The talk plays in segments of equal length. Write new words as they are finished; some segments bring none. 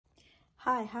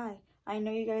Hi. I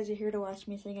know you guys are here to watch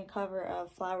me sing a cover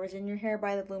of Flowers in Your Hair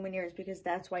by the Lumineers because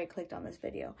that's why I clicked on this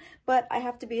video. But I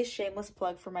have to be a shameless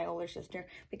plug for my older sister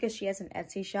because she has an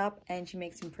Etsy shop and she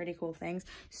makes some pretty cool things.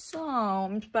 So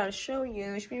I'm just about to show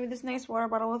you. She made me this nice water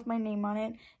bottle with my name on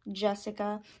it,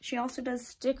 Jessica. She also does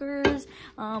stickers.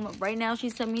 Right now she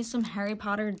sent me some Harry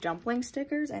Potter dumpling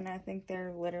stickers and I think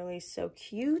they're literally so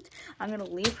cute. I'm gonna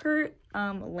leave her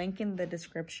link in the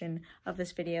description of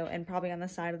this video and probably on the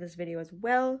side of this video as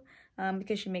well.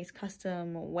 Because she makes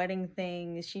custom wedding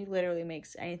things. She literally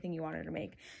makes anything you want her to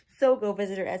make. So go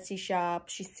visit her Etsy shop.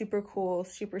 She's super cool,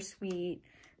 super sweet.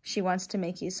 She wants to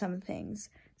make you some things.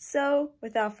 So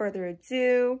without further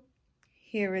ado,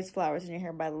 here is Flowers in Your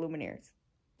Hair by the Lumineers.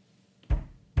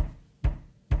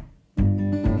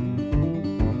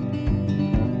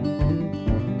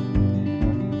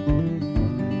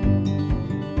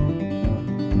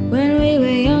 When we were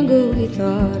younger, we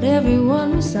thought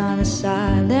everyone was on our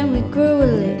side. Then we grew a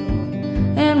little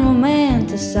and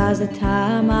romanticized the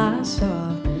time I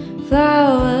saw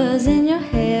flowers in your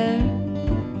hair.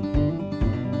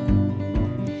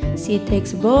 See, it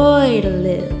takes a boy to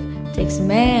live, it takes a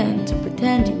man to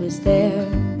pretend he was there.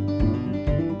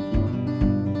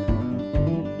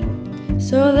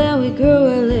 So then we grew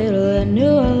a little and knew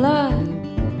a lot.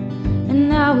 And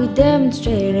now we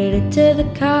demonstrated it to the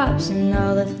cops and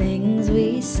all the things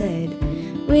we said.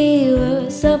 We were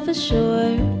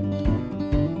self-assured,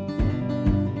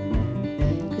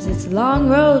 'cause it's a long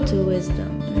road to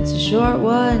wisdom and it's a short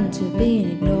one to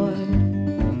being ignored.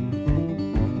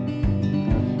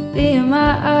 Be in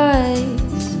my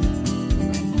eyes,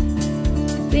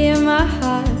 be in my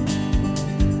heart,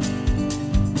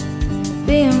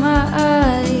 be in my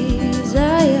eyes,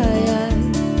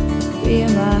 be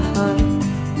in my heart.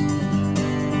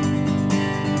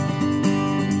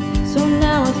 So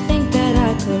now I think that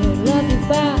I could love you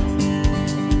back,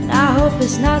 and I hope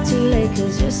it's not too late,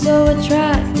 'cause you're so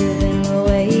attractive in the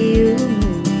way you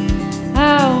move. I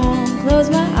won't close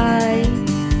my eyes,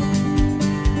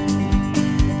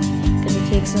 'cause it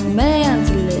takes a man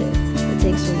to live, it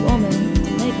takes a woman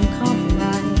to make him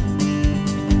compromise.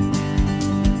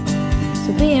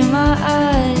 So be in my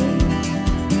eyes,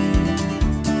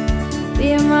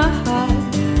 be in my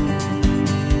heart,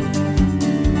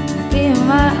 be in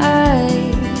my eyes.